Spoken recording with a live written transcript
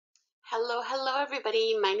Hello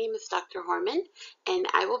everybody. My name is Dr. Horman and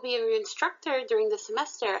I will be your instructor during the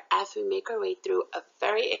semester as we make our way through a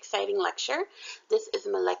very exciting lecture. This is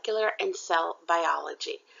molecular and cell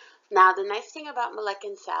biology. Now the nice thing about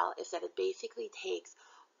molecular and cell is that it basically takes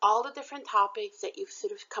all the different topics that you've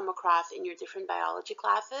sort of come across in your different biology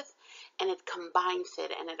classes and it combines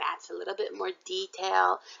it and it adds a little bit more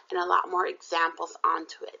detail and a lot more examples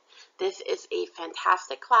onto it. This is a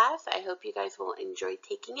fantastic class. I hope you guys will enjoy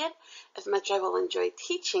taking it as much as I will enjoy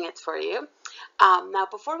teaching it for you. Now,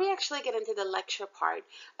 before we actually get into the lecture part,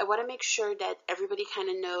 I want to make sure that everybody kind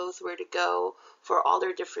of knows where to go for all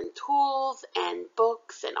their different tools and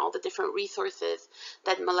books and all the different resources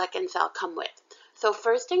that Molecular and Cell come with. So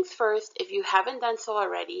first things first, if you haven't done so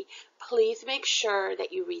already, please make sure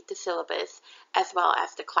that you read the syllabus as well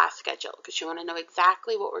as the class schedule because you want to know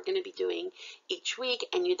exactly what we're going to be doing each week,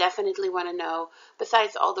 and you definitely want to know,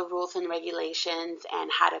 besides all the rules and regulations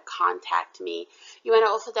and how to contact me, you want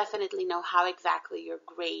to also definitely know how exactly your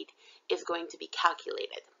grade is going to be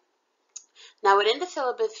calculated. Now within the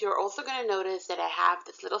syllabus, you're also going to notice that I have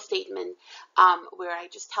this little statement where I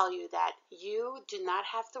just tell you that you do not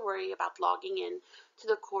have to worry about logging in to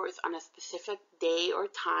the course on a specific day or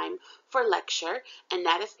time for lecture, and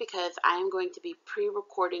that is because I am going to be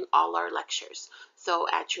pre-recording all our lectures. So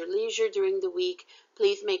at your leisure during the week,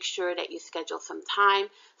 please make sure that you schedule some time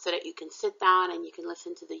so that you can sit down and you can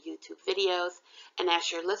listen to the YouTube videos. And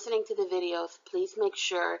as you're listening to the videos, please make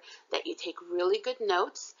sure that you take really good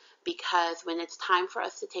notes, because when it's time for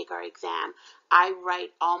us to take our exam, I write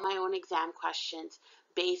all my own exam questions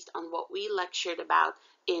based on what we lectured about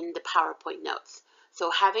in the PowerPoint notes.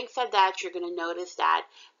 So having said that, you're going to notice that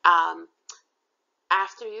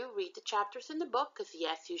after you read the chapters in the book, because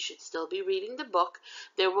yes, you should still be reading the book,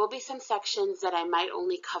 there will be some sections that I might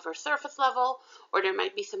only cover surface level, or there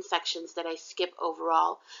might be some sections that I skip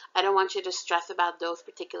overall. I don't want you to stress about those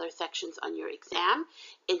particular sections on your exam.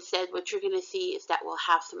 Instead, what you're going to see is that we'll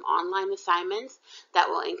have some online assignments that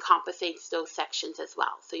will encompass those sections as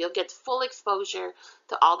well. So you'll get full exposure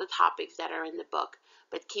to all the topics that are in the book.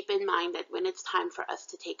 But keep in mind that when it's time for us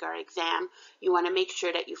to take our exam, you want to make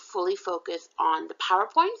sure that you fully focus on the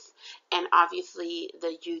PowerPoints and obviously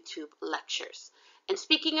the YouTube lectures. And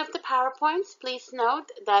speaking of the PowerPoints, please note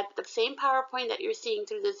that the same PowerPoint that you're seeing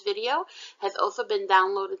through this video has also been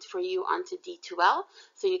downloaded for you onto D2L,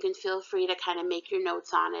 so you can feel free to kind of make your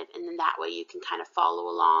notes on it, and then that way you can kind of follow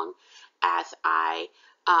along as I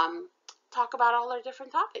talk about all our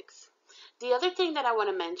different topics. The other thing that I want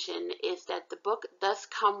to mention is that the book does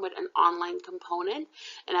come with an online component,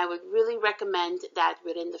 and I would really recommend that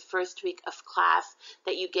within the first week of class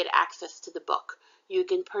that you get access to the book. You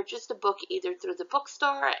can purchase the book either through the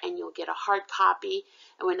bookstore and you'll get a hard copy,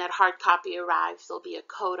 and when that hard copy arrives, there'll be a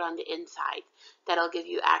code on the inside that'll give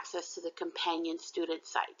you access to the companion student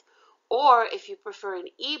site. Or if you prefer an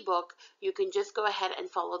ebook, you can just go ahead and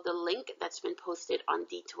follow the link that's been posted on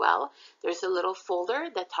D2L. There's a little folder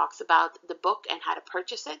that talks about the book and how to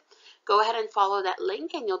purchase it. Go ahead and follow that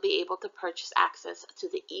link and you'll be able to purchase access to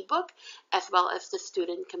the ebook as well as the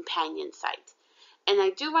student companion site. And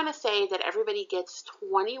I do want to say that everybody gets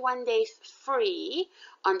 21 days free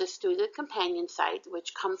on the Student Companion site,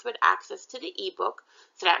 which comes with access to the ebook.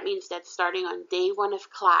 So that means that starting on day 1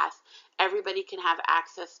 of class, everybody can have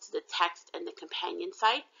access to the text and the companion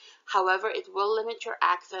site. However, it will limit your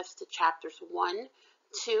access to chapters 1,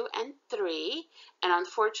 2, and 3. And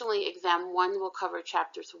unfortunately, exam 1 will cover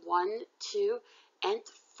chapters 1, 2, and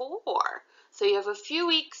 4. So you have a few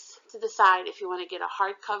weeks to decide if you want to get a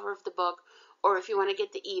hardcover of the book or if you want to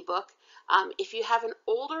get the ebook. If you have an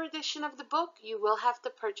older edition of the book, you will have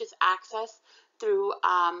to purchase access through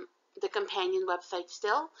the companion website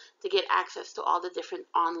still to get access to all the different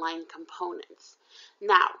online components.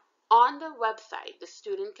 Now, on the website, the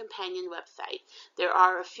Student Companion website, there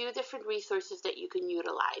are a few different resources that you can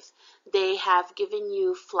utilize. They have given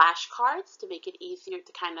you flashcards to make it easier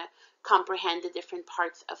to kind of comprehend the different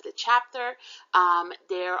parts of the chapter.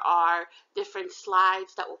 There are different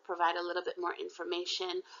slides that will provide a little bit more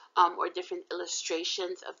information or different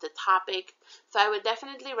illustrations of the topic. So I would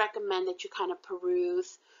definitely recommend that you kind of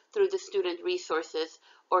peruse through the student resources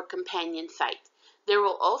or companion site. There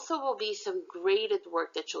will also be some graded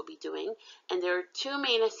work that you'll be doing, and there are 2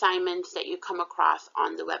 main assignments that you come across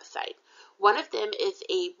on the website. One of them is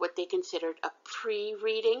what they considered a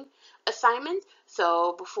pre-reading assignment.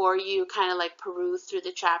 So before you kind of like peruse through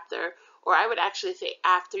the chapter, or I would actually say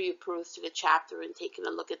after you peruse through the chapter and taking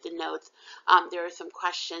a look at the notes, there are some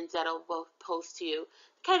questions that will pose to you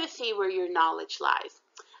to kind of see where your knowledge lies.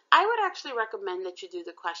 I would actually recommend that you do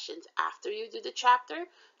the questions after you do the chapter,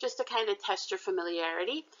 just to kind of test your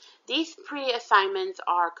familiarity. These pre-assignments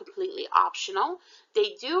are completely optional.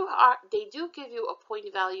 They do give you a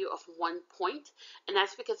point value of 1 point, and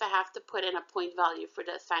that's because I have to put in a point value for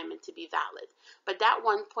the assignment to be valid. But that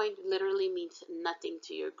 1 point literally means nothing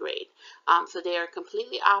to your grade. So they are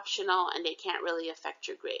completely optional and they can't really affect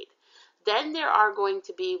your grade. Then there are going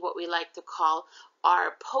to be what we like to call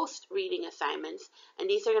our post-reading assignments, and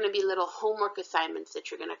these are going to be little homework assignments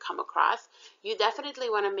that you're going to come across. You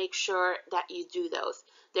definitely want to make sure that you do those.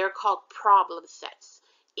 They're called problem sets.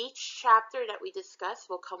 Each chapter that we discuss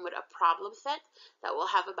will come with a problem set that will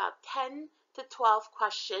have about 10 to 12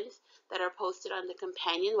 questions that are posted on the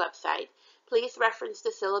companion website. Please reference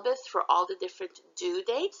the syllabus for all the different due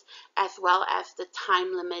dates, as well as the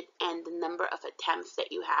time limit and the number of attempts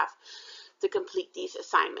that you have to complete these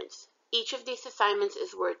assignments. Each of these assignments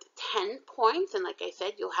is worth 10 points, and like I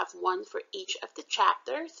said, you'll have one for each of the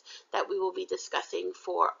chapters that we will be discussing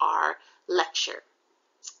for our lecture.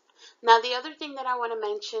 Now, the other thing that I want to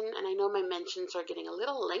mention, and I know my mentions are getting a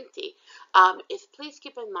little lengthy, is please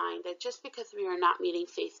keep in mind that just because we are not meeting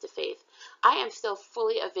face-to-face, I am still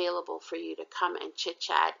fully available for you to come and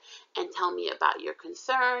chit-chat and tell me about your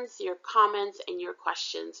concerns, your comments, and your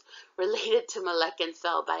questions related to molecular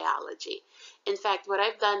cell biology. In fact, what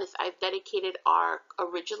I've done is I've dedicated our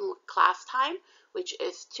original class time, which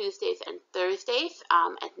is Tuesdays and Thursdays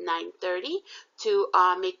at 9:30, to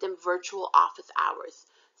make them virtual office hours.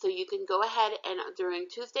 So you can go ahead and during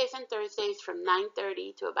Tuesdays and Thursdays from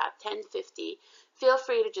 9:30 to about 10:50, feel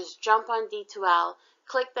free to just jump on D2L,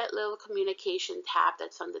 click that little communication tab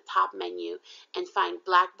that's on the top menu, and find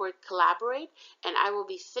Blackboard Collaborate, and I will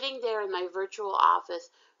be sitting there in my virtual office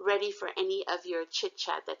ready for any of your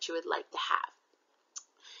chit-chat that you would like to have.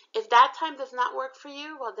 If that time does not work for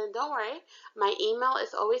you, well then don't worry. My email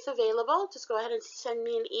is always available. Just go ahead and send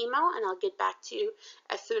me an email and I'll get back to you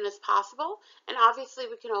as soon as possible. And obviously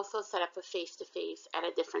we can also set up a face-to-face at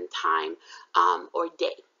a different time or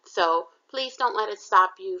day. So please don't let it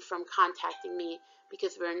stop you from contacting me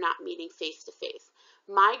because we're not meeting face-to-face.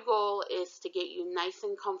 My goal is to get you nice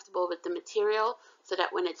and comfortable with the material so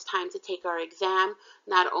that when it's time to take our exam,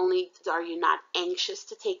 not only are you not anxious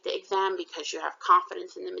to take the exam because you have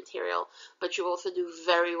confidence in the material, but you also do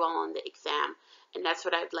very well on the exam. And that's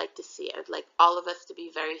what I'd like to see. I'd like all of us to be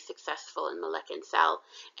very successful in molecular cell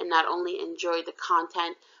and not only enjoy the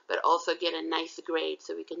content, but also get a nice grade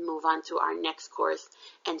so we can move on to our next course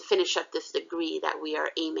and finish up this degree that we are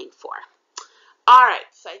aiming for. All right,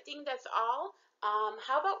 so I think that's all.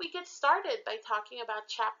 How about we get started by talking about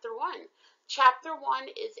Chapter 1. Chapter 1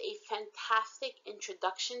 is a fantastic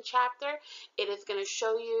introduction chapter. It is going to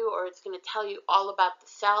show you, or it's going to tell you all about the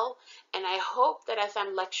cell, and I hope that as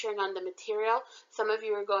I'm lecturing on the material, some of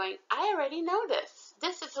you are going, I already know this.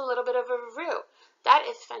 This is a little bit of a review. That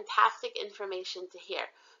is fantastic information to hear.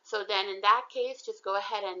 So then in that case, just go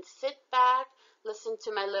ahead and sit back, listen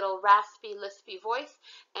to my little raspy, lispy voice,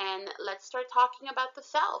 and let's start talking about the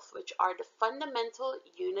cells, which are the fundamental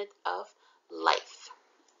unit of life.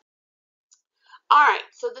 All right,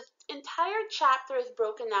 so the entire chapter is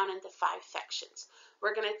broken down into 5 sections.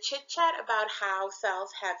 We're going to chit-chat about how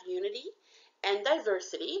cells have unity and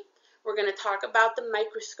diversity. We're going to talk about the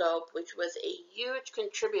microscope, which was a huge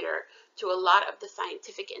contributor to a lot of the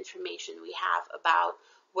scientific information we have about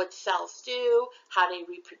what cells do, how they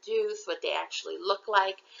reproduce, what they actually look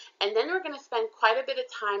like. And then we're going to spend quite a bit of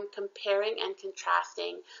time comparing and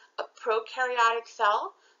contrasting a prokaryotic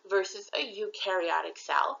cell versus a eukaryotic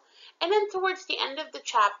cell. And then towards the end of the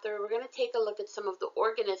chapter, we're going to take a look at some of the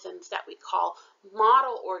organisms that we call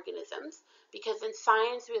model organisms, because in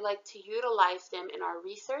science we like to utilize them in our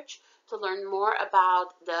research to learn more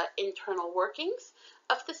about the internal workings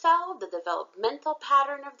of the cell, the developmental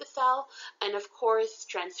pattern of the cell, and of course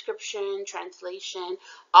transcription, translation,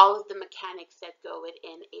 all of the mechanics that go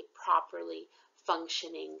within a properly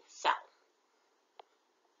functioning cell.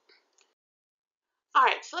 All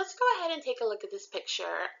right, so let's go ahead and take a look at this picture.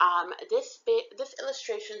 This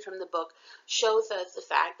illustration from the book shows us the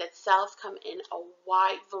fact that cells come in a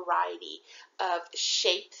wide variety of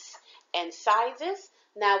shapes and sizes.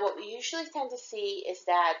 Now, what we usually tend to see is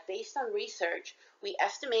that based on research, we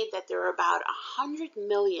estimate that there are about 100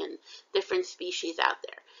 million different species out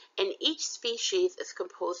there. And each species is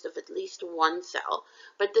composed of at least one cell,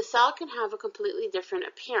 but the cell can have a completely different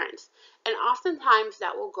appearance. And oftentimes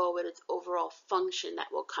that will go with its overall function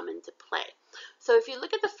that will come into play. So if you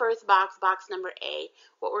look at the first box, box number A,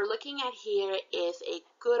 what we're looking at here is a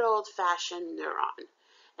good old-fashioned neuron.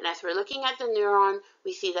 And as we're looking at the neuron,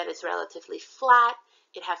 we see that it's relatively flat.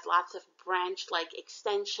 It has lots of branch-like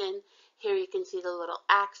extension. Here you can see the little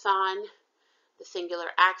axon, the singular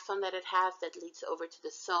axon that it has that leads over to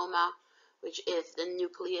the soma, which is the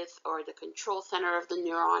nucleus or the control center of the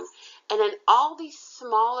neuron. And then all these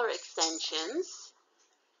smaller extensions,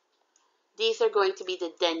 these are going to be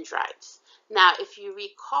the dendrites. Now, if you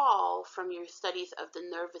recall from your studies of the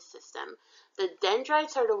nervous system, the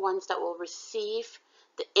dendrites are the ones that will receive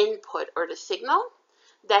the input or the signal.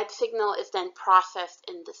 That signal is then processed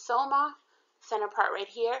in the soma, center part right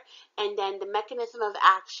here, and then the mechanism of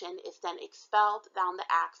action is then expelled down the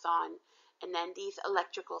axon, and then these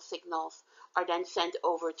electrical signals are then sent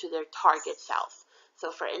over to their target cells.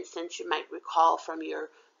 So for instance, you might recall from your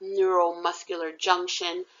neuromuscular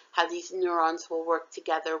junction how these neurons will work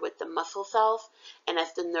together with the muscle cells, and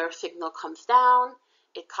as the nerve signal comes down,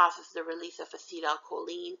 it causes the release of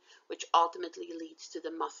acetylcholine, which ultimately leads to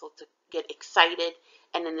the muscle to get excited,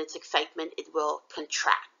 and in its excitement it will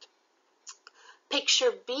contract.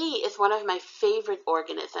 Picture B is one of my favorite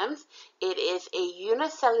organisms. It is a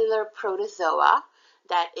unicellular protozoa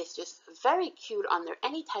that is just very cute under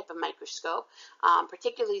any type of microscope.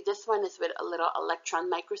 Particularly this one is with a little electron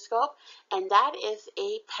microscope, and that is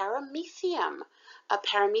a paramecium. A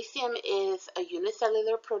paramecium is a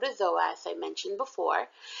unicellular protozoa, as I mentioned before.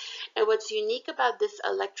 And what's unique about this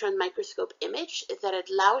electron microscope image is that it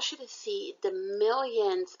allows you to see the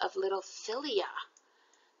millions of little cilia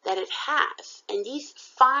that it has. And these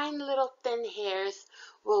fine little thin hairs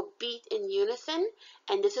will beat in unison,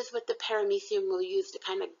 and this is what the paramecium will use to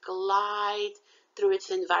kind of glide through its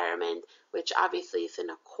environment, which obviously is an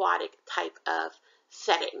aquatic type of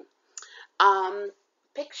setting.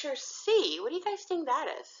 Picture C, what do you guys think that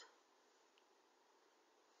is?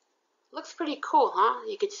 Looks pretty cool, huh?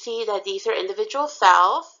 You could see that these are individual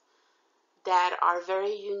cells that are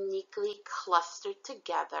very uniquely clustered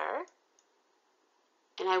together.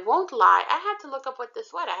 And I won't lie, I had to look up what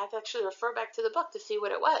this was. I had to actually refer back to the book to see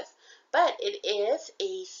what it was. But it is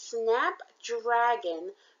a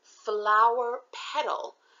snapdragon flower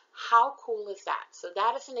petal. How cool is that? So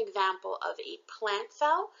that is an example of a plant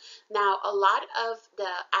cell. Now, a lot of the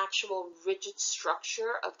actual rigid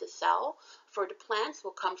structure of the cell for the plants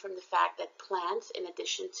will come from the fact that plants, in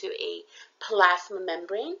addition to a plasma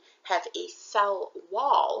membrane, have a cell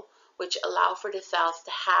wall, which allow for the cells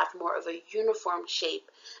to have more of a uniform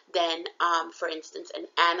shape than, for instance, an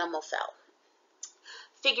animal cell.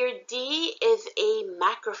 Figure D is a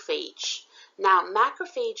macrophage. Now,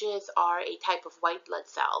 macrophages are a type of white blood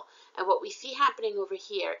cell, and what we see happening over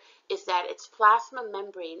here is that its plasma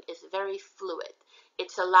membrane is very fluid.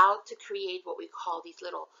 It's allowed to create what we call these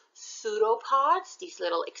little pseudopods, these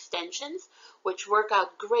little extensions, which work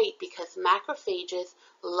out great because macrophages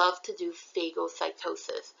love to do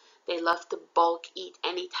phagocytosis. They love to bulk eat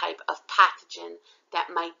any type of pathogen that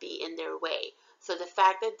might be in their way. So the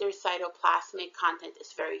fact that their cytoplasmic content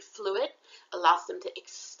is very fluid allows them to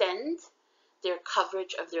extend their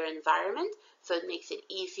coverage of their environment, so it makes it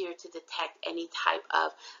easier to detect any type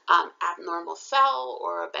of abnormal cell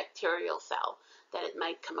or a bacterial cell that it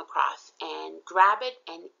might come across and grab it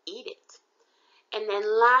and eat it. And then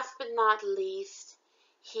last but not least,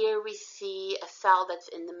 here we see a cell that's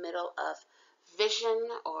in the middle of vision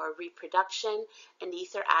or reproduction, and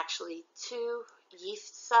these are actually two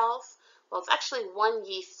yeast cells. Well, it's actually one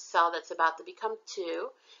yeast cell that's about to become two,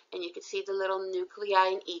 and you can see the little nuclei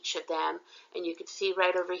in each of them, and you can see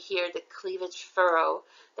right over here the cleavage furrow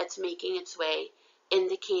that's making its way,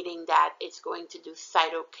 indicating that it's going to do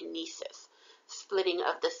cytokinesis, splitting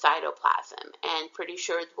of the cytoplasm, and pretty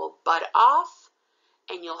sure it will bud off,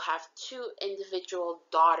 and you'll have two individual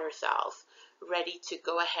daughter cells ready to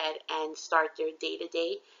go ahead and start their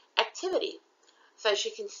day-to-day activity. So as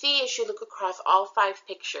you can see, as you look across all 5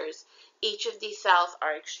 pictures, each of these cells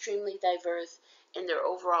are extremely diverse in their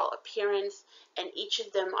overall appearance, and each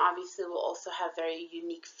of them obviously will also have very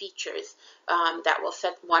unique features that will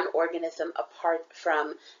set one organism apart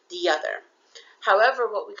from the other. However,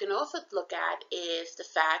 what we can also look at is the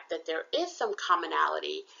fact that there is some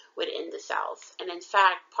commonality within the cells. And in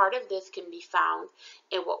fact, part of this can be found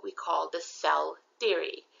in what we call the cell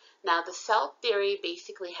theory. Now, the cell theory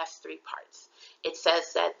basically has 3 parts. It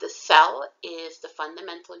says that the cell is the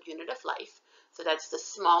fundamental unit of life. So that's the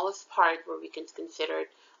smallest part where we can consider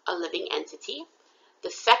a living entity.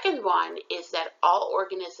 The second one is that all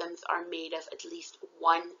organisms are made of at least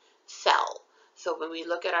one cell. So when we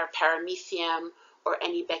look at our paramecium or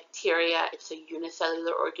any bacteria, it's a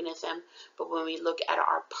unicellular organism. But when we look at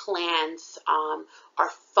our plants, our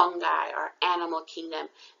fungi, our animal kingdom,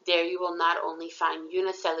 there you will not only find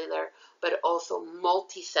unicellular, but also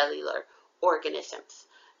multicellular organisms.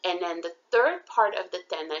 And then the third part of the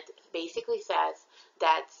tenet basically says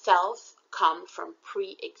that cells come from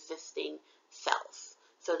pre-existing cells.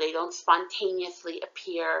 So they don't spontaneously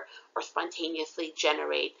appear or spontaneously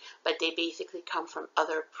generate, but they basically come from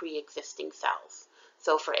other pre-existing cells.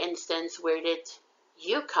 So for instance, where did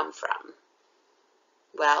you come from?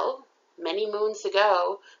 Well, many moons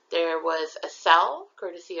ago, there was a cell,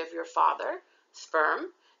 courtesy of your father,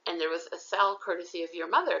 sperm, and there was a cell, courtesy of your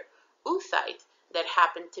mother, oocyte, that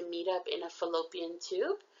happened to meet up in a fallopian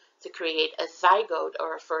tube to create a zygote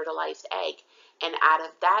or a fertilized egg. And out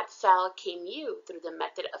of that cell came you through the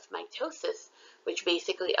method of mitosis, which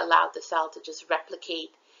basically allowed the cell to just replicate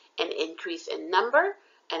and increase in number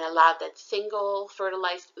and allowed that single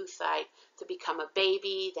fertilized oocyte to become a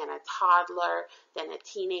baby, then a toddler, then a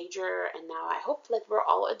teenager, and now I hope that we're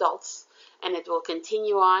all adults, and it will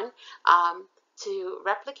continue on to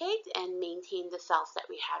replicate and maintain the cells that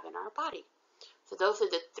we have in our body. So those are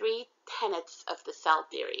the three tenets of the cell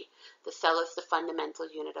theory. The cell is the fundamental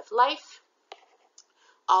unit of life.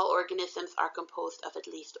 All organisms are composed of at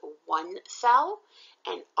least one cell,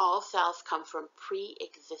 and all cells come from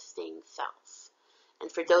pre-existing cells.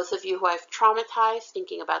 And for those of you who I've traumatized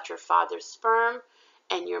thinking about your father's sperm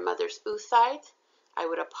and your mother's oocyte, I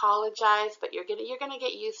would apologize, but you're gonna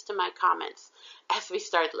get used to my comments as we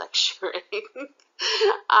start lecturing.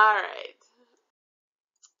 All right.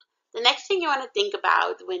 The next thing you want to think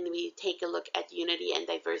about when we take a look at unity and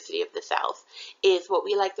diversity of the cells is what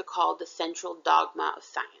we like to call the central dogma of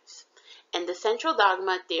science. And the central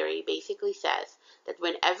dogma theory basically says that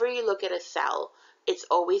whenever you look at a cell, it's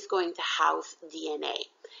always going to house DNA.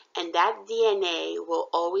 And that DNA will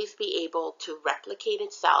always be able to replicate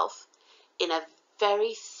itself in a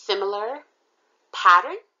very similar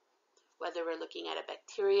pattern, whether we're looking at a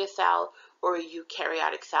bacteria cell or a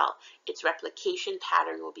eukaryotic cell, its replication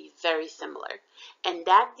pattern will be very similar. And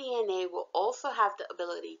that DNA will also have the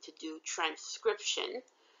ability to do transcription,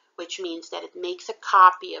 which means that it makes a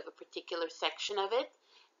copy of a particular section of it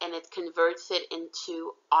and it converts it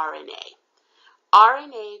into RNA.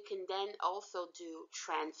 RNA can then also do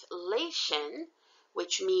translation,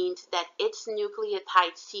 which means that its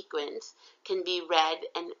nucleotide sequence can be read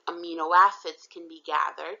and amino acids can be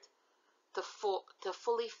gathered to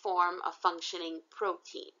fully form a functioning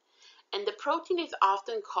protein. And the protein is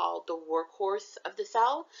often called the workhorse of the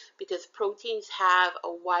cell because proteins have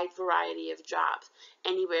a wide variety of jobs,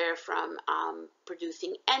 anywhere from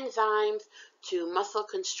producing enzymes to muscle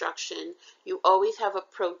construction. You always have a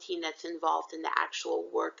protein that's involved in the actual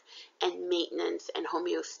work and maintenance and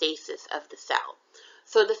homeostasis of the cell.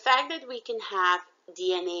 So the fact that we can have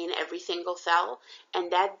DNA in every single cell,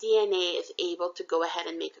 and that DNA is able to go ahead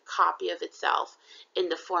and make a copy of itself in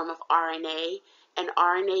the form of RNA, and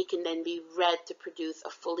RNA can then be read to produce a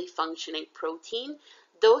fully functioning protein.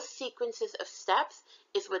 Those sequences of steps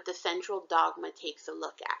is what the central dogma takes a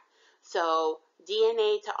look at. So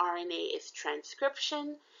DNA to RNA is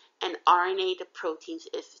transcription, and RNA to proteins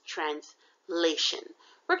is translation.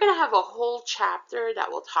 We're going to have a whole chapter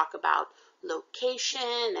that will talk about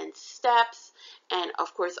location and steps and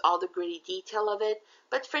of course all the gritty detail of it,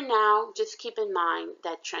 but for now just keep in mind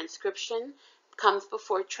that transcription comes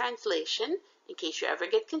before translation. In case you ever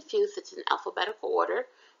get confused, it's in alphabetical order,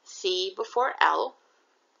 C before L,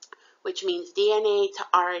 which means DNA to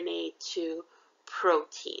RNA to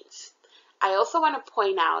proteins. I also want to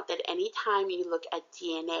point out that anytime you look at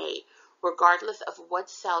DNA, regardless of what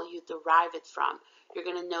cell you derive it from, you're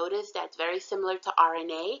going to notice that very similar to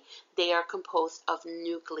RNA, they are composed of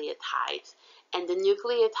nucleotides. And the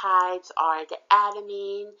nucleotides are the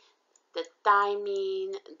adenine, the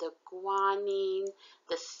thymine, the guanine,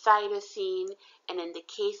 the cytosine, and in the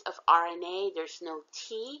case of RNA, there's no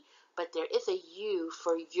T, but there is a U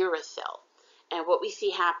for uracil. And what we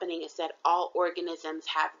see happening is that all organisms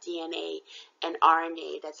have DNA and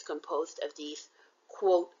RNA that's composed of these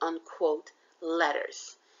quote-unquote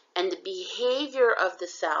letters. And the behavior of the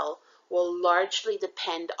cell will largely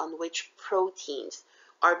depend on which proteins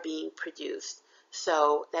are being produced.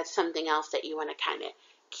 So that's something else that you want to kind of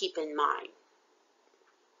keep in mind.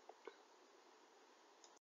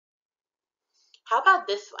 How about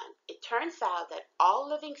this one? It turns out that all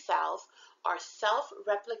living cells are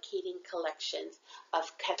self-replicating collections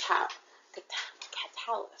of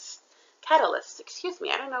catalysts, excuse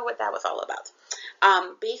me, I don't know what that was all about.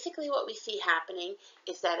 Basically what we see happening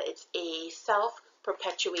is that it's a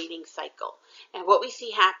self-perpetuating cycle. And what we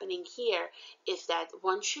see happening here is that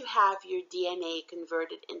once you have your DNA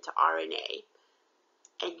converted into RNA,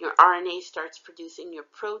 and your RNA starts producing your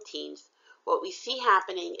proteins, what we see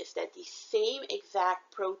happening is that these same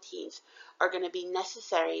exact proteins are going to be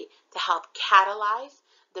necessary to help catalyze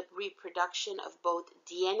the reproduction of both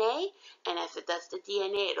DNA, and as it does the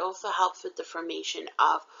DNA, it also helps with the formation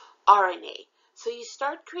of RNA. So you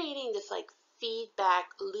start creating this like feedback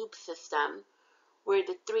loop system where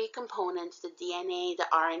the three components, the DNA, the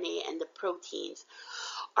RNA, and the proteins,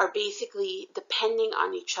 are basically depending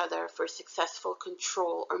on each other for successful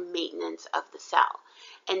control or maintenance of the cell.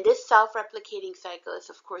 And this self-replicating cycle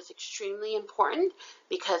is of course extremely important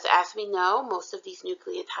because, as we know, most of these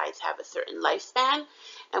nucleotides have a certain lifespan,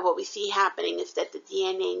 and what we see happening is that the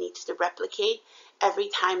DNA needs to replicate every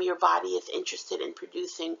time your body is interested in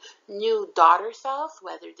producing new daughter cells,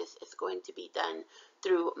 whether this is going to be done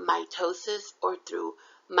through mitosis or through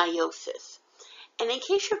meiosis. And in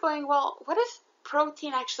case you're going, well, what does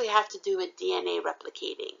protein actually have to do with DNA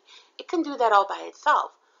replicating? It can do that all by itself.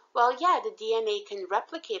 Well, yeah, the DNA can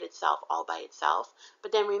replicate itself all by itself,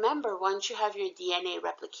 but then remember, once you have your DNA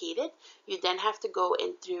replicated, you then have to go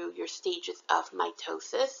in through your stages of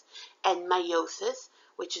mitosis and meiosis,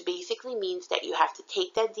 which basically means that you have to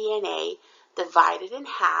take that DNA, divide it in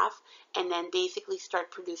half, and then basically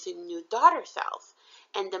start producing new daughter cells.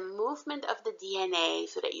 And the movement of the DNA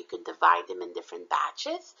so that you can divide them in different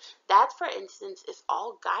batches, that, for instance, is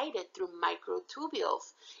all guided through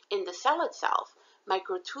microtubules in the cell itself.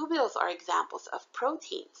 Microtubules are examples of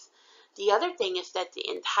proteins. The other thing is that the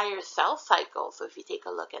entire cell cycle, so if you take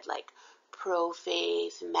a look at like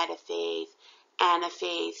prophase, metaphase,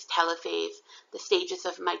 anaphase, telophase, the stages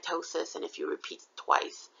of mitosis, and if you repeat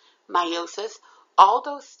twice, meiosis, all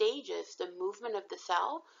those stages, the movement of the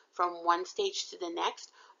cell from one stage to the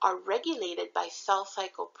next, are regulated by cell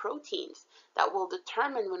cycle proteins that will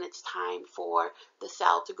determine when it's time for the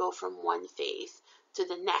cell to go from one phase to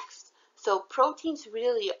the next. So proteins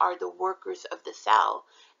really are the workers of the cell,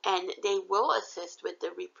 and they will assist with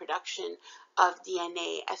the reproduction of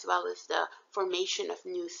DNA as well as the formation of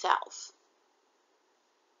new cells.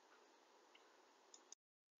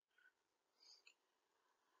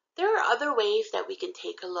 There are other ways that we can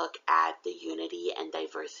take a look at the unity and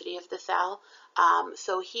diversity of the cell.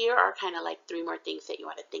 So here are kind of like three more things that you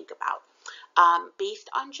want to think about. Based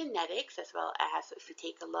on genetics, as well as if you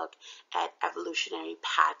take a look at evolutionary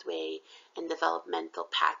pathway and developmental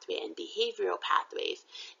pathway and behavioral pathways,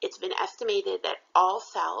 it's been estimated that all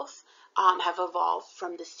cells have evolved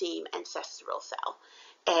from the same ancestral cell.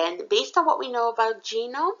 And based on what we know about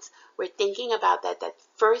genomes, we're thinking about that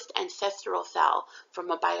first ancestral cell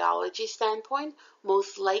from a biology standpoint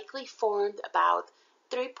most likely formed about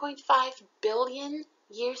 3.5 billion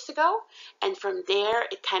years ago, and from there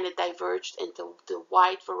it kind of diverged into the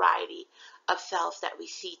wide variety of cells that we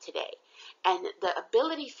see today. And the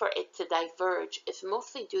ability for it to diverge is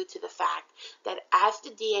mostly due to the fact that as the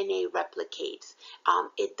DNA replicates,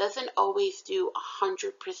 it doesn't always do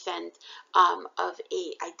 100% of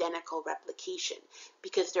a identical replication,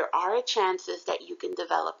 because there are chances that you can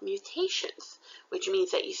develop mutations, which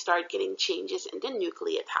means that you start getting changes in the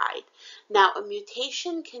nucleotide. Now, a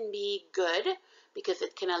mutation can be good because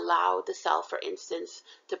it can allow the cell, for instance,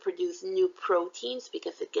 to produce new proteins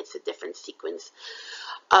because it gets a different sequence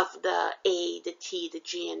of the A, the T, the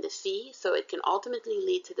G, and the C. So it can ultimately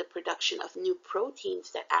lead to the production of new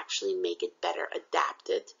proteins that actually make it better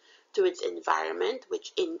adapted to its environment,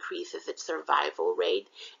 which increases its survival rate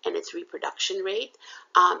and its reproduction rate.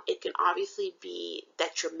 It can obviously be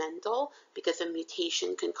detrimental because a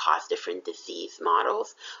mutation can cause different disease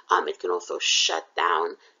models. It can also shut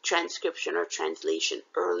down transcription or translation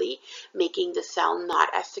early, making the cell not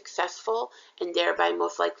as successful and thereby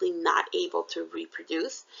most likely not able to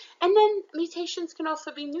reproduce. And then mutations can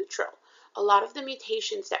also be neutral. A lot of the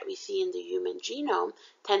mutations that we see in the human genome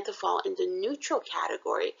tend to fall in the neutral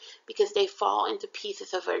category because they fall into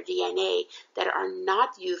pieces of our DNA that are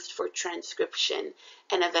not used for transcription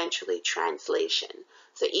and eventually translation.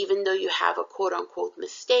 So even though you have a quote-unquote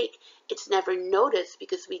mistake, it's never noticed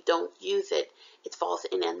because we don't use it. It falls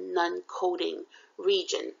in a non-coding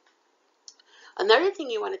region. Another thing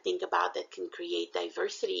you want to think about that can create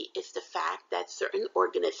diversity is the fact that certain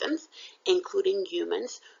organisms, including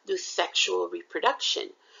humans, do sexual reproduction.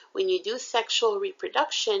 When you do sexual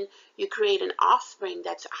reproduction, you create an offspring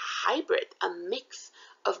that's a hybrid, a mix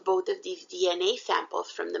of both of these DNA samples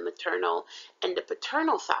from the maternal and the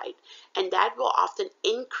paternal side. And that will often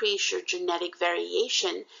increase your genetic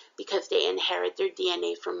variation because they inherit their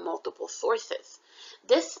DNA from multiple sources.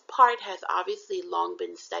 This part has obviously long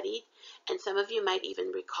been studied, and some of you might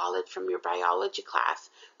even recall it from your biology class,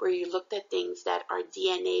 where you looked at things that our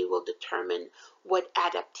DNA will determine what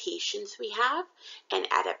adaptations we have, and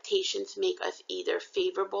adaptations make us either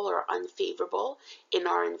favorable or unfavorable in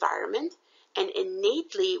our environment. And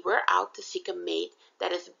innately, we're out to seek a mate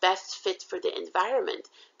that is best fit for the environment,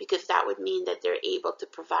 because that would mean that they're able to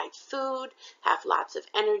provide food, have lots of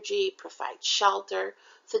energy, provide shelter.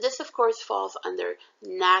 So this, of course, falls under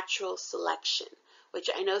natural selection, which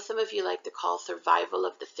I know some of you like to call survival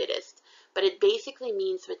of the fittest, but it basically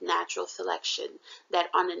means with natural selection that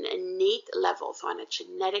on an innate level, so on a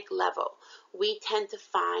genetic level, we tend to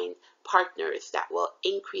find partners that will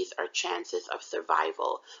increase our chances of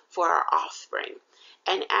survival for our offspring.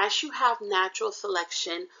 And as you have natural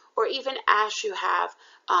selection, or even as you have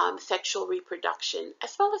sexual reproduction,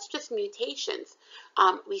 as well as just mutations,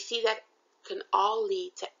 we see that can all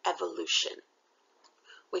lead to evolution,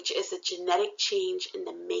 which is a genetic change in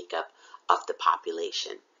the makeup of the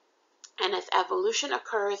population. And as evolution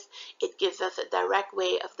occurs, it gives us a direct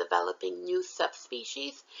way of developing new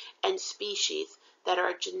subspecies and species that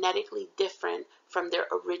are genetically different from their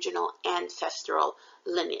original ancestral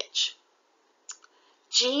lineage.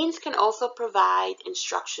 Genes can also provide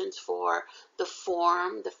instructions for the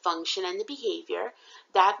form, the function, and the behavior.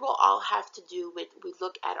 That will all have to do with, we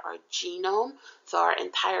look at our genome, so our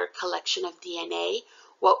entire collection of DNA.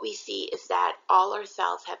 What we see is that all our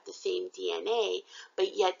cells have the same DNA,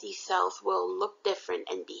 but yet these cells will look different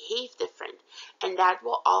and behave different. And that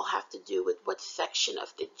will all have to do with what section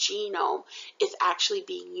of the genome is actually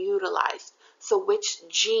being utilized. So which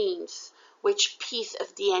genes, which piece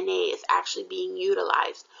of DNA is actually being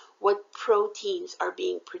utilized, what proteins are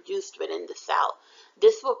being produced within the cell.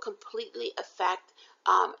 This will completely affect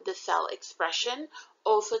the cell expression.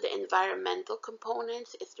 Also the environmental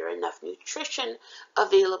components, is there enough nutrition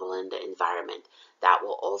available in the environment? That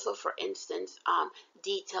will also, for instance,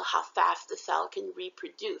 detail how fast the cell can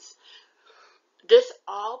reproduce. This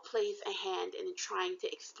all plays a hand in trying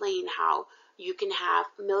to explain how you can have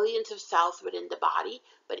millions of cells within the body,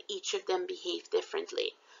 but each of them behave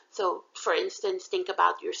differently. So, for instance, think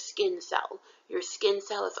about your skin cell. Your skin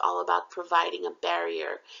cell is all about providing a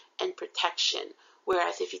barrier and protection.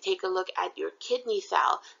 Whereas if you take a look at your kidney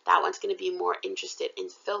cell, that one's going to be more interested in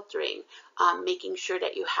filtering, making sure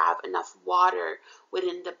that you have enough water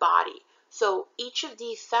within the body. So each of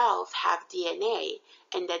these cells have DNA,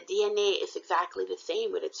 and that DNA is exactly the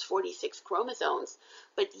same with its 46 chromosomes,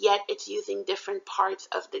 but yet it's using different parts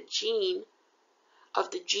of the genome,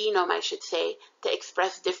 I should say, to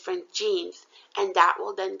express different genes, and that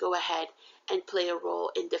will then go ahead and play a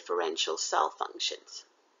role in differential cell functions.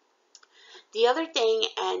 The other thing,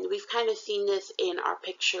 and we've kind of seen this in our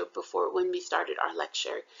picture before when we started our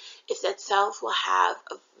lecture, is that cells will have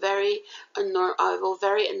a will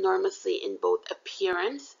vary enormously in both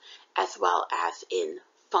appearance as well as in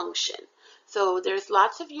function. So there's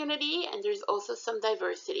lots of unity and there's also some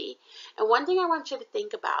diversity. And one thing I want you to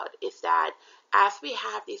think about is that as we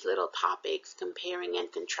have these little topics comparing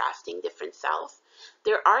and contrasting different cells,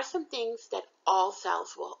 there are some things that all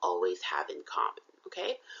cells will always have in common,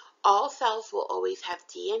 okay? All cells will always have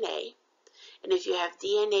DNA, and if you have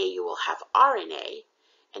DNA, you will have RNA,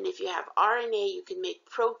 and if you have RNA, you can make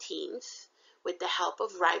proteins with the help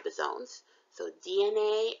of ribosomes. So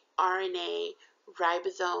DNA, RNA,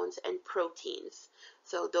 ribosomes, and proteins.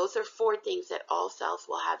 So those are four things that all cells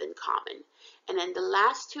will have in common. And then the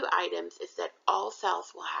last two items is that all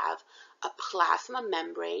cells will have a plasma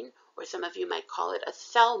membrane, or some of you might call it a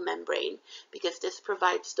cell membrane, because this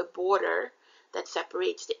provides the border that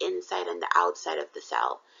separates the inside and the outside of the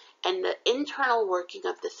cell. And the internal working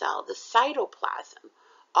of the cell, the cytoplasm,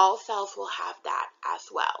 all cells will have that as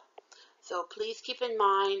well. So please keep in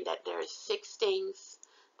mind that there are 6 things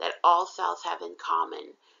that all cells have in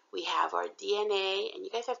common. We have our DNA, and you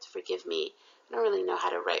guys have to forgive me, I don't really know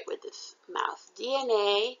how to write with this mouse.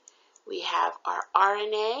 DNA, we have our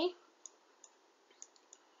RNA,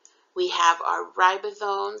 we have our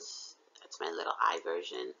ribosomes, that's my little I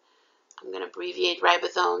version. I'm going to abbreviate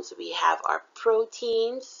ribosomes. We have our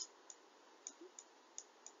proteins,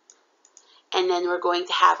 and then we're going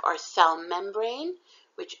to have our cell membrane,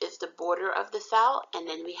 which is the border of the cell, and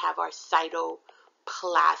then we have our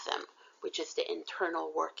cytoplasm, which is the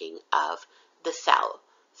internal working of the cell.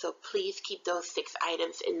 So please keep those 6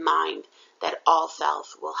 items in mind that all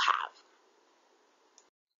cells will have.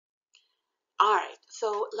 All right,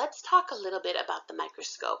 so let's talk a little bit about the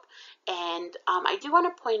microscope. And I do want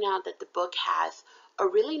to point out that the book has a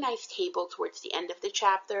really nice table towards the end of the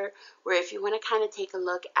chapter, where if you want to kind of take a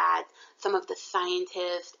look at some of the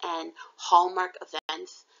scientists and hallmark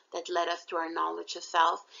events that led us to our knowledge of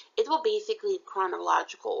cells, it will basically, in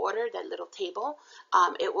chronological order, that little table,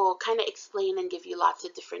 it will kind of explain and give you lots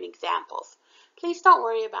of different examples. Please don't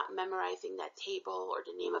worry about memorizing that table or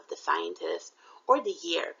the name of the scientist or the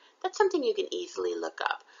year. That's something you can easily look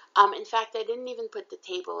up. In fact, I didn't even put the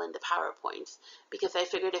table in the PowerPoints because I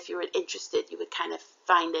figured if you were interested, you would kind of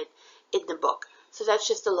find it in the book. So that's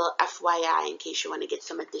just a little FYI in case you want to get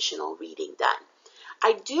some additional reading done.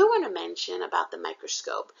 I do want to mention about the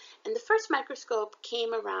microscope. And the first microscope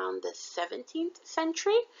came around the 17th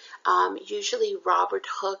century. Usually Robert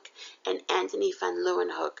Hooke and Antony van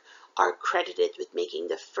Leeuwenhoek are credited with making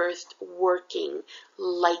the first working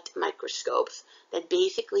light microscopes that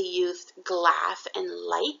basically used glass and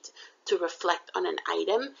light to reflect on an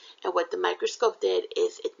item. And what the microscope did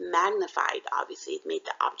is it magnified, obviously it made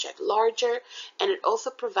the object larger, and it also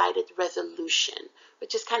provided resolution,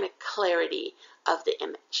 which is kind of clarity of the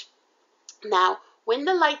image. Now, when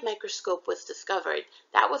the light microscope was discovered,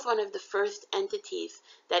 that was one of the first entities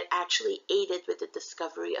that actually aided with the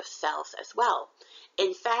discovery of cells as well.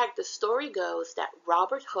 In fact, the story goes that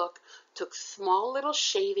Robert Hooke took small little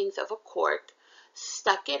shavings of a cork,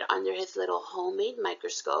 stuck it under his little homemade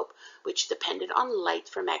microscope, which depended on light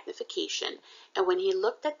for magnification, and when he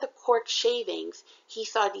looked at the cork shavings, he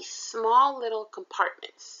saw these small little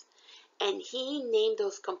compartments. And he named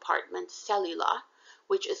those compartments cellula,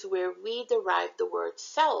 which is where we derive the word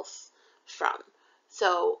cells from.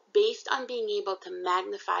 So based on being able to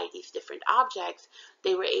magnify these different objects,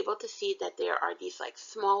 they were able to see that there are these like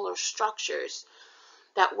smaller structures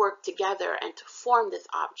that work together and to form this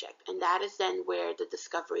object. And that is then where the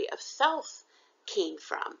discovery of cells came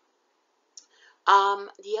from.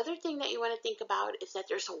 The other thing that you want to think about is that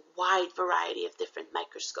there's a wide variety of different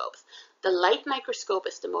microscopes. The light microscope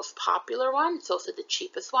is the most popular one. It's also the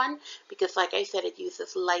cheapest one because, like I said, it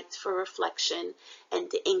uses light for reflection and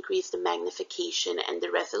to increase the magnification and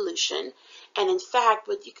the resolution. And in fact,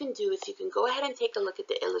 what you can do is you can go ahead and take a look at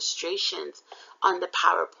the illustrations on the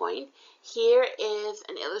PowerPoint. Here is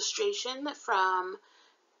an illustration from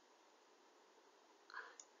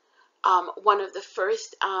one of the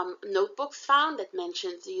first notebooks found that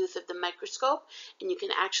mentions the use of the microscope, and you can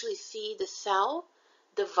actually see the cell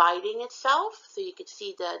dividing itself. So you can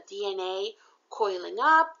see the DNA coiling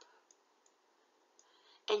up,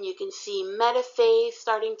 and you can see metaphase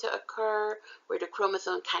starting to occur where the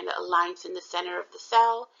chromosome kind of aligns in the center of the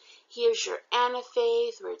cell. Here's your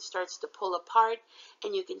anaphase where it starts to pull apart,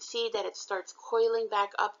 and you can see that it starts coiling back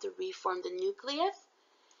up to reform the nucleus.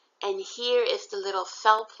 And here is the little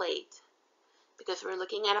cell plate, because we're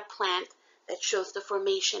looking at a plant that shows the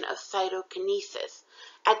formation of cytokinesis.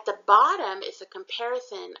 At the bottom is a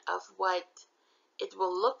comparison of what it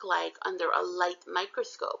will look like under a light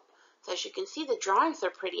microscope. So as you can see, the drawings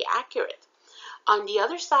are pretty accurate. On the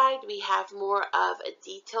other side, we have more of a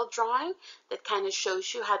detailed drawing that kind of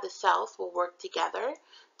shows you how the cells will work together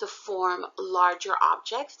to form larger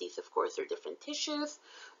objects. These, of course, are different tissues.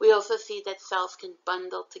 We also see that cells can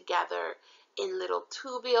bundle together in little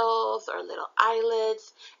tubules or little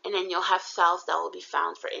islets, and then you'll have cells that will be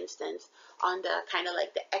found, for instance, on the kind of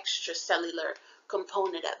like the extracellular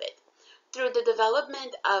component of it. Through the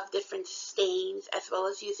development of different stains, as well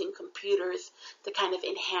as using computers to kind of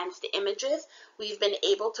enhance the images, we've been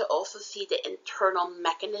able to also see the internal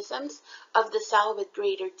mechanisms of the cell with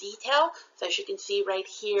greater detail. So as you can see right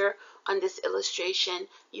here on this illustration,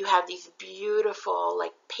 you have these beautiful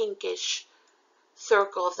like pinkish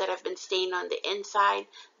circles that have been stained on the inside.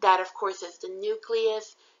 That, of course, is the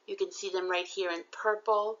nucleus. You can see them right here in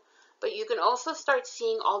purple. But you can also start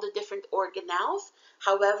seeing all the different organelles.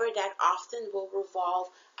 However, that often will revolve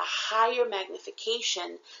a higher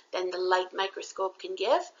magnification than the light microscope can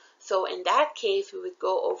give. So in that case, we would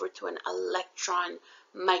go over to an electron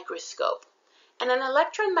microscope. And an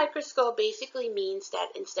electron microscope basically means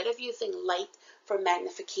that instead of using light for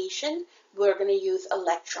magnification, we're going to use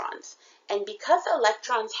electrons. And because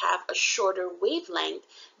electrons have a shorter wavelength,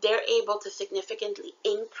 they're able to significantly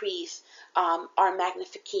increase our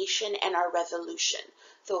magnification and our resolution.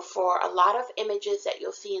 So for a lot of images that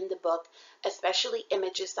you'll see in the book, especially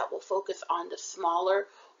images that will focus on the smaller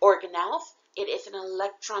organelles, it is an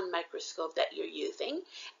electron microscope that you're using.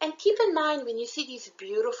 And keep in mind, when you see these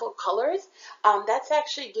beautiful colors, that's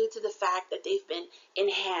actually due to the fact that they've been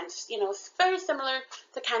enhanced. You know, it's very similar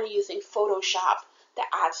to kind of using Photoshop to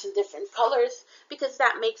add some different colors, because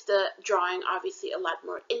that makes the drawing obviously a lot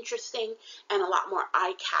more interesting and a lot more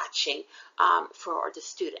eye-catching for the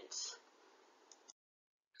students.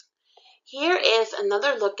 Here is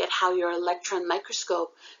another look at how your electron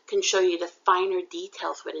microscope can show you the finer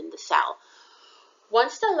details within the cell.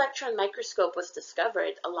 Once the electron microscope was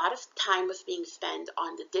discovered, a lot of time was being spent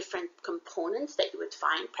on the different components that you would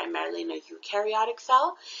find primarily in a eukaryotic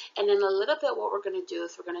cell. And in a little bit, what we're going to do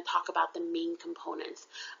is we're going to talk about the main components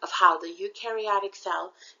of how the eukaryotic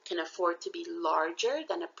cell can afford to be larger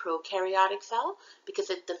than a prokaryotic cell because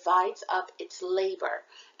it divides up its labor.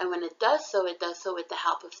 And when it does so with the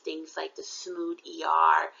help of things like the smooth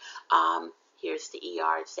ER. Here's the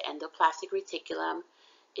ER, it's the endoplasmic reticulum.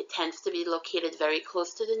 It tends to be located very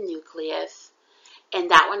close to the nucleus, and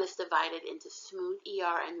that one is divided into smooth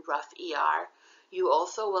ER and rough ER. You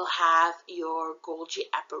also will have your Golgi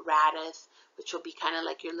apparatus, which will be kind of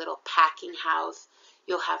like your little packing house.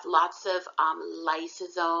 You'll have lots of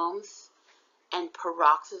lysosomes and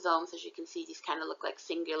peroxisomes. As you can see, these kind of look like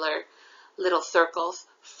singular little circles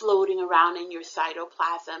floating around in your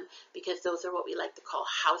cytoplasm, because those are what we like to call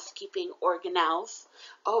housekeeping organelles.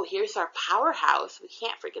 Oh, here's our powerhouse. We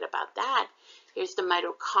can't forget about that. Here's the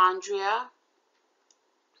mitochondria.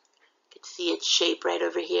 You can see its shape right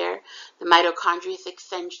over here. The mitochondria is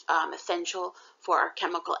essential for our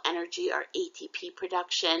chemical energy, our ATP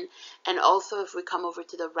production. And also, if we come over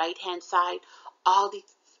to the right-hand side, all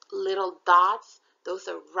these little dots, those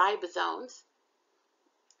are ribosomes.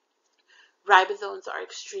 Ribosomes are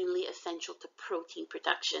extremely essential to protein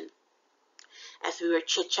production, as we were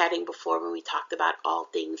chit-chatting before when we talked about all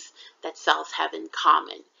things that cells have in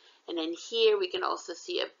common. And then here we can also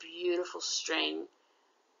see a beautiful string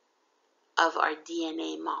of our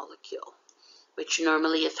DNA molecule, which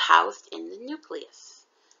normally is housed in the nucleus.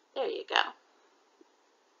 There you go.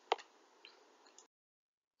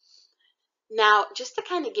 Now, just to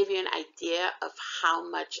kind of give you an idea of how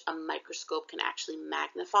much a microscope can actually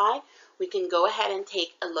magnify, we can go ahead and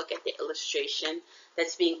take a look at the illustration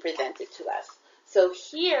that's being presented to us. So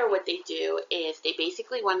here what they do is they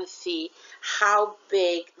basically want to see how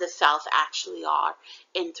big the cells actually are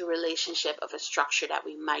in the relationship of a structure that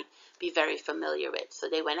we might be very familiar with. So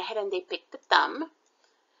they went ahead and they picked the thumb.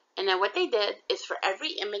 And then what they did is for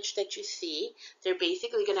every image that you see, they're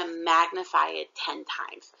basically going to magnify it 10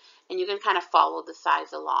 times. And you can kind of follow the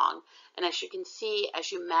size along. And as you can see,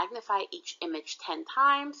 as you magnify each image 10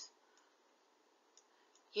 times,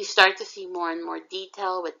 you start to see more and more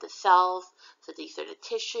detail with the cells. So these are the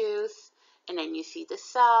tissues, and then you see the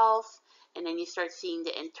cells, and then you start seeing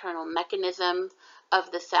the internal mechanism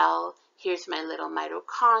of the cell. Here's my little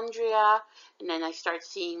mitochondria, and then I start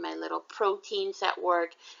seeing my little proteins at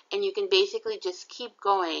work, and you can basically just keep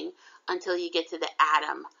going until you get to the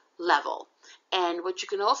atom level. And what you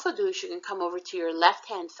can also do is you can come over to your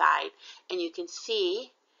left-hand side, and you can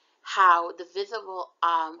see how the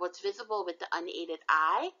what's visible with the unaided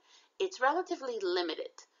eye, it's relatively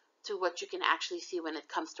limited to what you can actually see when it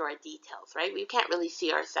comes to our details, right? We can't really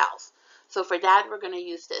see ourselves. So for that, we're going to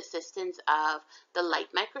use the assistance of the light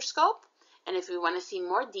microscope. And if we want to see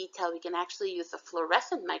more detail, we can actually use a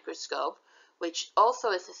fluorescent microscope, which also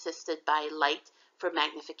is assisted by light for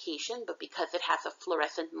magnification, but because it has a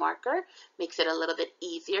fluorescent marker, makes it a little bit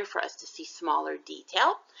easier for us to see smaller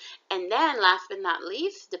detail. And then last but not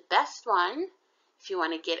least, the best one, if you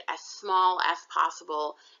want to get as small as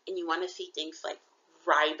possible and you want to see things like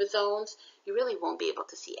ribosomes, you really won't be able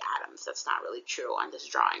to see atoms. That's not really true on this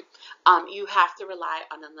drawing. You have to rely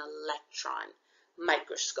on an electron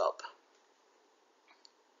microscope.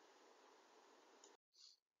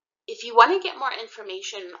 If you want to get more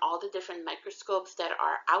information on all the different microscopes that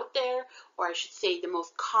are out there, or I should say the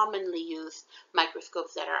most commonly used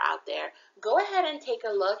microscopes that are out there, go ahead and take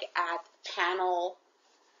a look at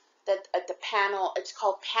the panel. It's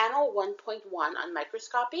called Panel 1.1 on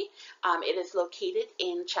microscopy. It is located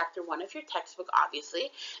in Chapter 1 of your textbook, obviously,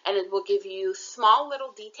 and it will give you small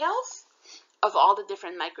little details of all the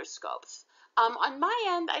different microscopes. On my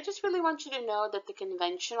end, I just really want you to know that the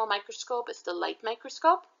conventional microscope is the light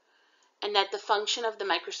microscope, and that the function of the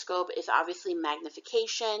microscope is obviously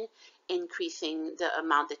magnification, increasing the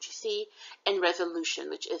amount that you see, and resolution,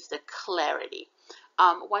 which is the clarity.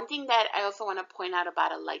 One thing that I also want to point out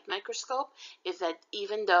about a light microscope is that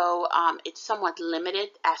even though it's somewhat limited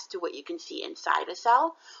as to what you can see inside a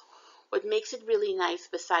cell, what makes it really nice,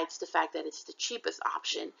 besides the fact that it's the cheapest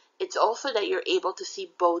option, it's also that you're able to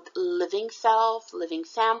see both living cells, living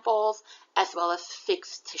samples, as well as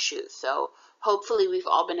fixed tissues. So hopefully we've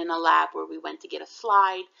all been in a lab where we went to get a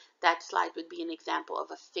slide. That slide would be an example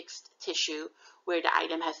of a fixed tissue where the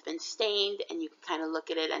item has been stained and you can kind of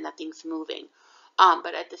look at it and nothing's moving.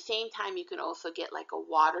 But at the same time, you can also get like a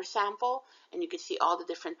water sample, and you can see all the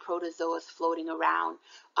different protozoas floating around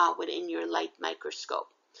within your light microscope.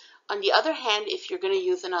 On the other hand, if you're going to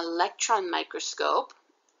use an electron microscope,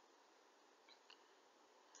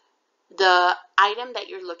 the item that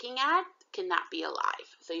you're looking at cannot be alive.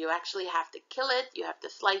 So you actually have to kill it, you have to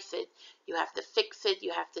slice it, you have to fix it,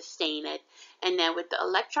 you have to stain it. And then with the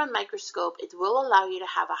electron microscope, it will allow you to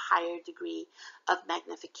have a higher degree of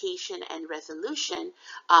magnification and resolution,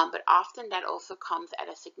 but often that also comes at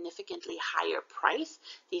a significantly higher price.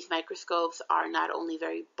 These microscopes are not only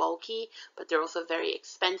very bulky, but they're also very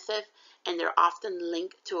expensive, and they're often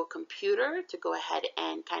linked to a computer to go ahead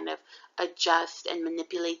and kind of adjust and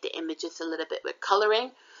manipulate the images a little bit with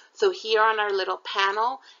coloring. So here on our little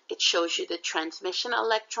panel, it shows you the transmission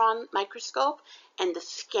electron microscope and the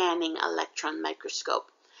scanning electron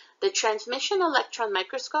microscope. The transmission electron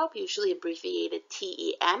microscope, usually abbreviated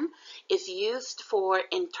TEM, is used for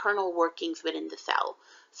internal workings within the cell.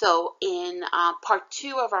 So in part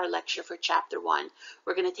 2 of our lecture for chapter 1,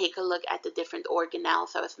 we're going to take a look at the different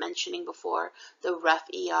organelles I was mentioning before, the rough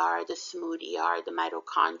ER, the smooth ER, the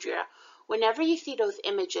mitochondria. Whenever you see those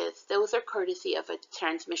images, those are courtesy of a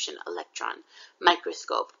transmission electron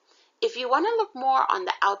microscope. If you want to look more on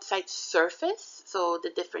the outside surface, so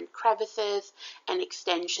the different crevices and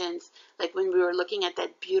extensions, like when we were looking at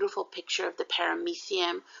that beautiful picture of the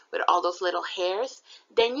paramecium with all those little hairs,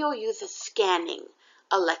 then you'll use a scanning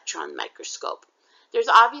electron microscope. There's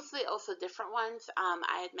obviously also different ones.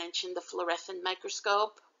 I had mentioned the fluorescent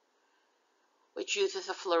microscope, which uses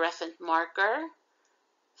a fluorescent marker.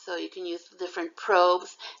 So you can use different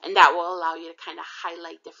probes, and that will allow you to kind of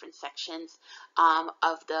highlight different sections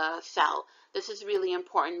of the cell. This is really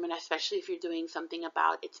important, especially if you're doing something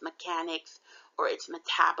about its mechanics or its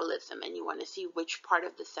metabolism, and you want to see which part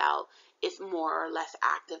of the cell is more or less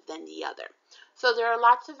active than the other. So there are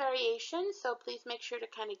lots of variations, so please make sure to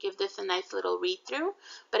kind of give this a nice little read through.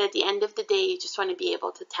 But at the end of the day, you just want to be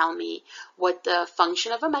able to tell me what the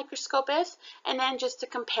function of a microscope is, and then just a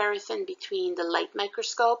comparison between the light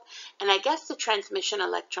microscope and I guess the transmission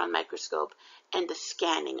electron microscope and the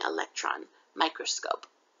scanning electron microscope.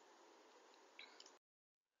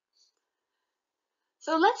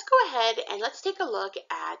 So let's go ahead and let's take a look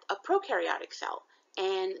at a prokaryotic cell.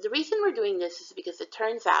 And the reason we're doing this is because it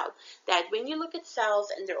turns out that when you look at cells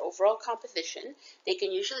and their overall composition, they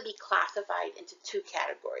can usually be classified into two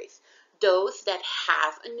categories: those that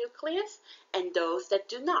have a nucleus and those that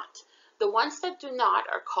do not. The ones that do not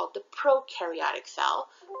are called the prokaryotic cell.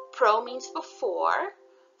 Pro means before,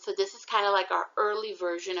 so this is kind of like our early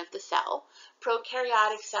version of the cell.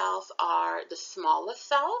 Prokaryotic cells are the smallest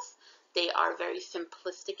cells. They are very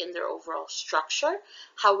simplistic in their overall structure.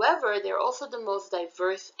 However, they're also the most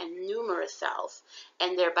diverse and numerous cells,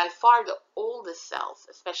 and they're by far the oldest cells,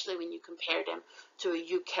 especially when you compare them to a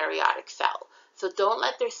eukaryotic cell. So don't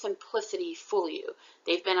let their simplicity fool you.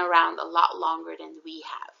 They've been around a lot longer than we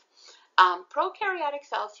have. Prokaryotic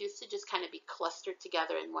cells used to just kind of be clustered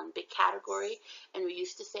together in one big category, and we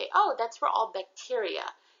used to say, oh, that's where all bacteria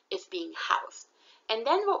is being housed. And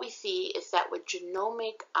then what we see is that with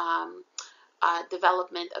genomic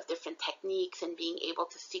development of different techniques and being able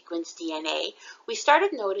to sequence DNA, we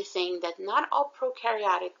started noticing that not all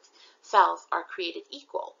prokaryotic cells are created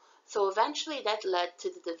equal. So eventually that led to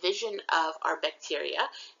the division of our bacteria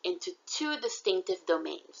into two distinctive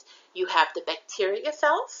domains. You have the bacteria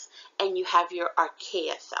cells and you have your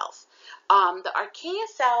archaea cells. The archaea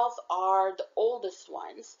cells are the oldest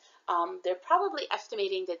ones. They're probably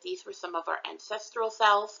estimating that these were some of our ancestral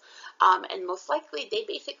cells, and most likely they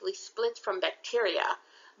basically split from bacteria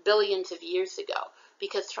billions of years ago.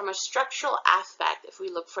 Because from a structural aspect, if we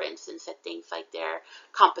look, for instance, at things like their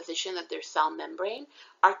composition of their cell membrane,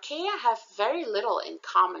 archaea have very little in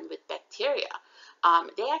common with bacteria.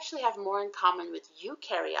 They actually have more in common with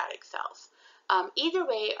eukaryotic cells. Either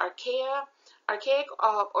way, archaic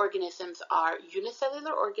organisms are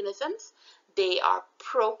unicellular organisms. They are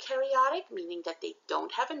prokaryotic, meaning that they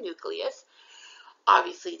don't have a nucleus.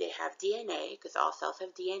 Obviously, they have DNA, because all cells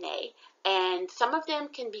have DNA, and some of them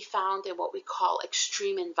can be found in what we call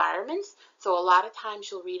extreme environments. So a lot of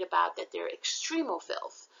times you'll read about that they're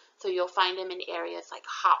extremophils. So you'll find them in areas like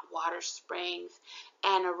hot water springs,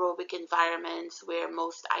 anaerobic environments where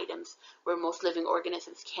most living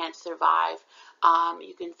organisms can't survive.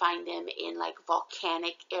 You can find them in like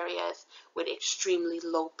volcanic areas with extremely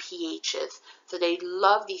low pHs. So they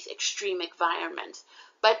love these extreme environments.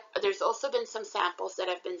 But there's also been some samples that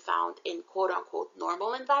have been found in quote-unquote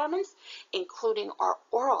normal environments, including our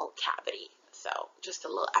oral cavity. So just a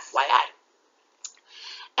little FYI.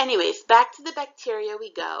 Anyways, back to the bacteria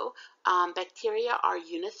we go. Bacteria are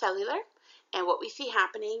unicellular, and what we see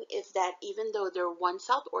happening is that even though they're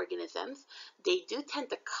one-celled organisms, they do tend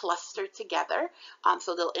to cluster together,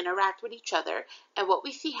 so they'll interact with each other. And what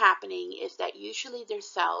we see happening is that usually their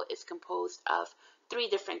cell is composed of three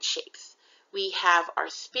different shapes. We have our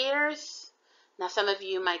spheres. Now some of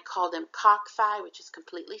you might call them cocci, which is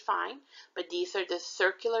completely fine, but these are the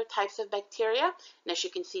circular types of bacteria, and as you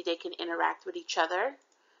can see, they can interact with each other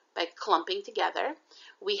by clumping together.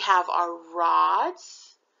 We have our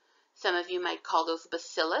rods. Some of you might call those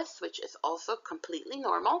bacillus, which is also completely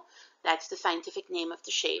normal. That's the scientific name of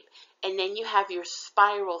the shape. And then you have your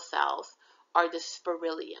spiral cells, or the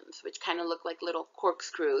spirillums, which kind of look like little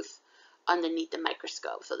corkscrews underneath the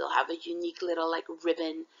microscope. So they'll have a unique little like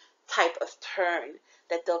ribbon type of turn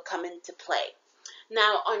that they'll come into play.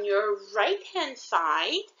 Now on your right hand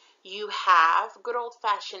side, you have good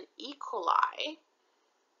old-fashioned E. coli.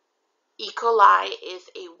 E. coli is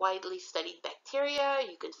a widely studied bacteria.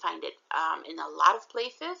 You can find it in a lot of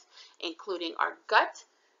places, including our gut.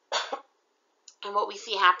 And what we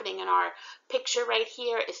see happening in our picture right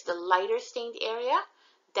here is the lighter stained area.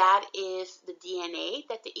 That is the DNA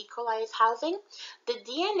that the E. coli is housing. The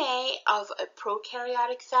DNA of a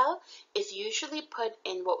prokaryotic cell is usually put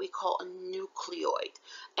in what we call a nucleoid.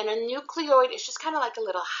 And a nucleoid is just kind of like a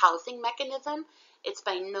little housing mechanism. It's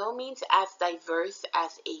by no means as diverse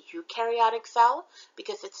as a eukaryotic cell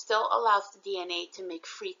because it still allows the DNA to make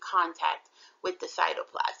free contact with the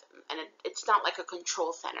cytoplasm. And it's not like a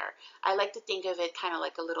control center. I like to think of it kind of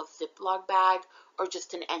like a little Ziploc bag or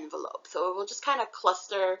just an envelope. So it will just kind of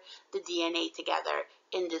cluster the DNA together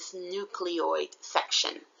in this nucleoid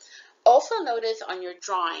section. Also notice on your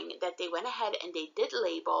drawing that they went ahead and they did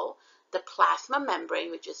label the plasma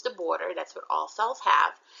membrane, which is the border, that's what all cells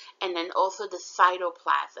have, and then also the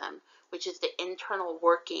cytoplasm, which is the internal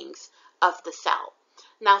workings of the cell.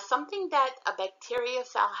 Now, something that a bacteria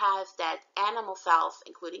cell has that animal cells,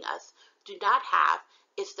 including us, do not have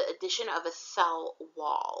is the addition of a cell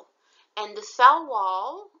wall. And the cell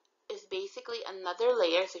wall is basically another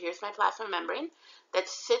layer, so here's my plasma membrane, that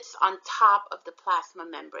sits on top of the plasma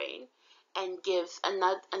membrane and gives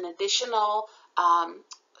an additional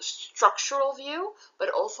structural view, but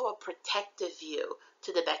also a protective view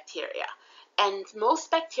to the bacteria. And most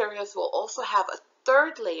bacteria will also have a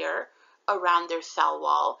third layer around their cell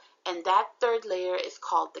wall, and that third layer is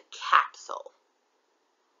called the capsule.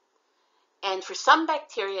 And for some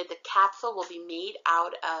bacteria, the capsule will be made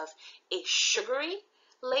out of a sugary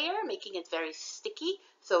layer, making it very sticky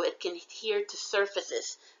so it can adhere to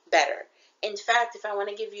surfaces better. In fact, if I want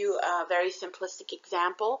to give you a very simplistic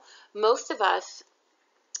example, most of us,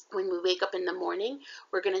 when we wake up in the morning,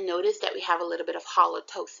 we're going to notice that we have a little bit of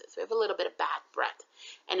halitosis. We have a little bit of bad breath.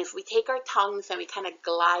 And if we take our tongues and we kind of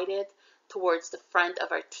glide it towards the front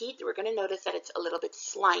of our teeth, we're going to notice that it's a little bit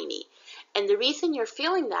slimy. And the reason you're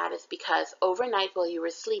feeling that is because overnight while you were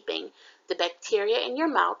sleeping, the bacteria in your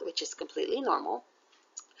mouth, which is completely normal,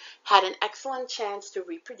 had an excellent chance to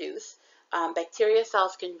reproduce. Bacteria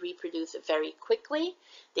cells can reproduce very quickly.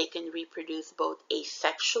 They can reproduce both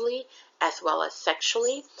asexually as well as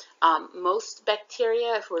sexually. Most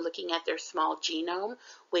bacteria, if we're looking at their small genome,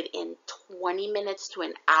 within 20 minutes to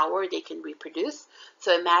an hour, they can reproduce.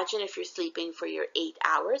 So imagine if you're sleeping for your 8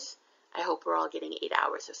 hours. I hope we're all getting 8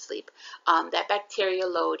 hours of sleep. That bacteria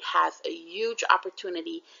load has a huge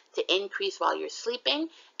opportunity to increase while you're sleeping.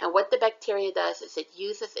 And what the bacteria does is it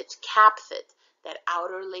uses its capsid, that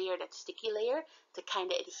outer layer, that sticky layer, to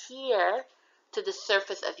kind of adhere to the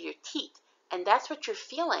surface of your teeth. And that's what you're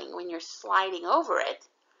feeling when you're sliding over it.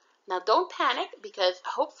 Now don't panic, because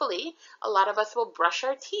hopefully a lot of us will brush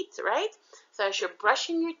our teeth, right? So as you're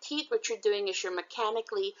brushing your teeth, what you're doing is you're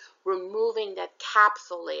mechanically removing that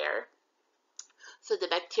capsule layer so the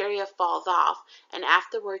bacteria falls off, and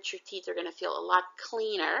afterwards your teeth are going to feel a lot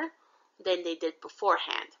cleaner than they did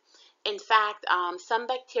beforehand. In fact, some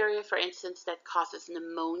bacteria, for instance, that causes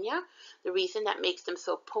pneumonia, the reason that makes them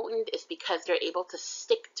so potent is because they're able to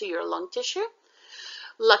stick to your lung tissue.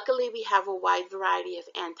 Luckily, we have a wide variety of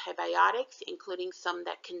antibiotics, including some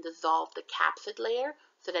that can dissolve the capsid layer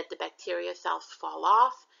so that the bacteria cells fall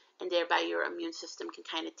off, and thereby your immune system can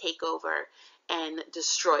kind of take over and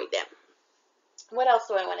destroy them. What else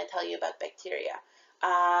do I want to tell you about bacteria?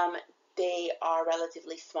 They are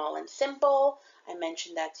relatively small and simple. I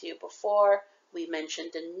mentioned that to you before. We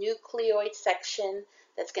mentioned the nucleoid section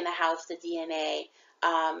that's going to house the DNA.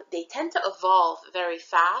 They tend to evolve very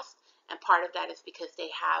fast, and part of that is because they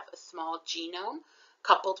have a small genome,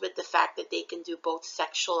 coupled with the fact that they can do both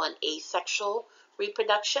sexual and asexual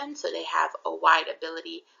reproduction. So they have a wide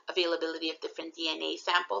availability of different DNA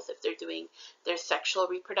samples if they're doing their sexual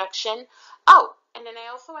reproduction. Oh, and then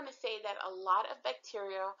I also want to say that a lot of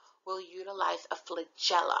bacteria will utilize a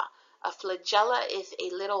flagella. A flagella is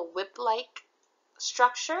a little whip-like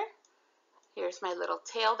structure. Here's my little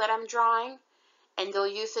tail that I'm drawing, and they'll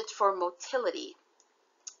use it for motility.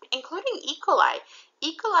 including E. coli.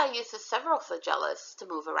 E. coli uses several flagellas to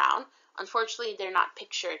move around. Unfortunately, they're not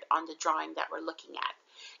pictured on the drawing that we're looking at.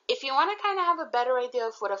 If you want to kind of have a better idea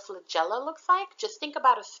of what a flagella looks like, just think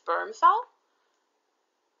about a sperm cell.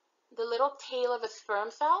 The little tail of a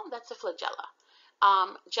sperm cell, that's a flagella.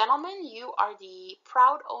 Gentlemen, you are the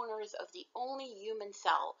proud owners of the only human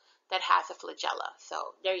cell that has a flagella. So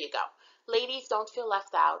there you go. Ladies, don't feel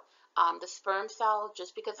left out. The sperm cell,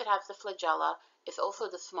 just because it has the flagella, is also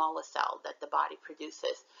the smallest cell that the body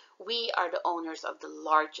produces. We are the owners of the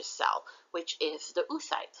largest cell, which is the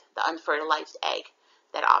oocyte, the unfertilized egg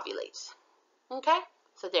that ovulates. Okay?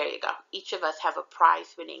 So there you go. Each of us have a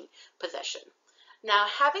prize-winning possession. Now,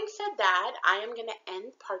 having said that, I am going to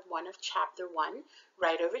end part 1 of chapter 1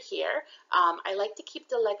 right over here. I like to keep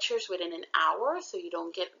the lectures within an hour so you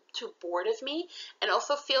don't get too bored of me. And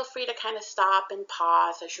also feel free to kind of stop and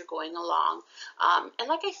pause as you're going along. And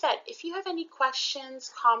like I said, if you have any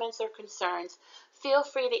questions, comments, or concerns, feel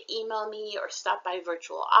free to email me or stop by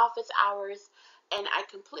virtual office hours. And I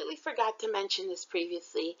completely forgot to mention this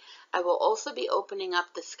previously. I will also be opening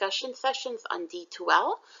up discussion sessions on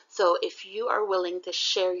D2L. So if you are willing to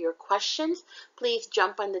share your questions, please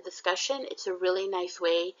jump on the discussion. It's a really nice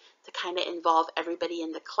way to kind of involve everybody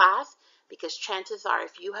in the class, because chances are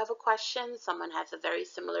if you have a question, someone has a very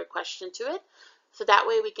similar question to it. So that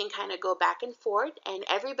way we can kind of go back and forth, and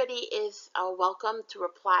everybody is welcome to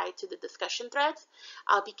reply to the discussion threads.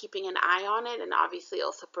 I'll be keeping an eye on it and obviously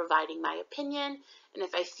also providing my opinion. And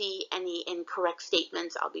if I see any incorrect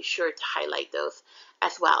statements, I'll be sure to highlight those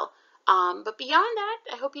as well. But beyond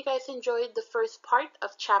that, I hope you guys enjoyed the first part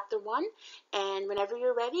of chapter 1. And whenever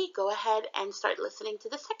you're ready, go ahead and start listening to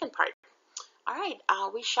the second part. All right,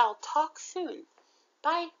 we shall talk soon.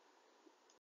 Bye.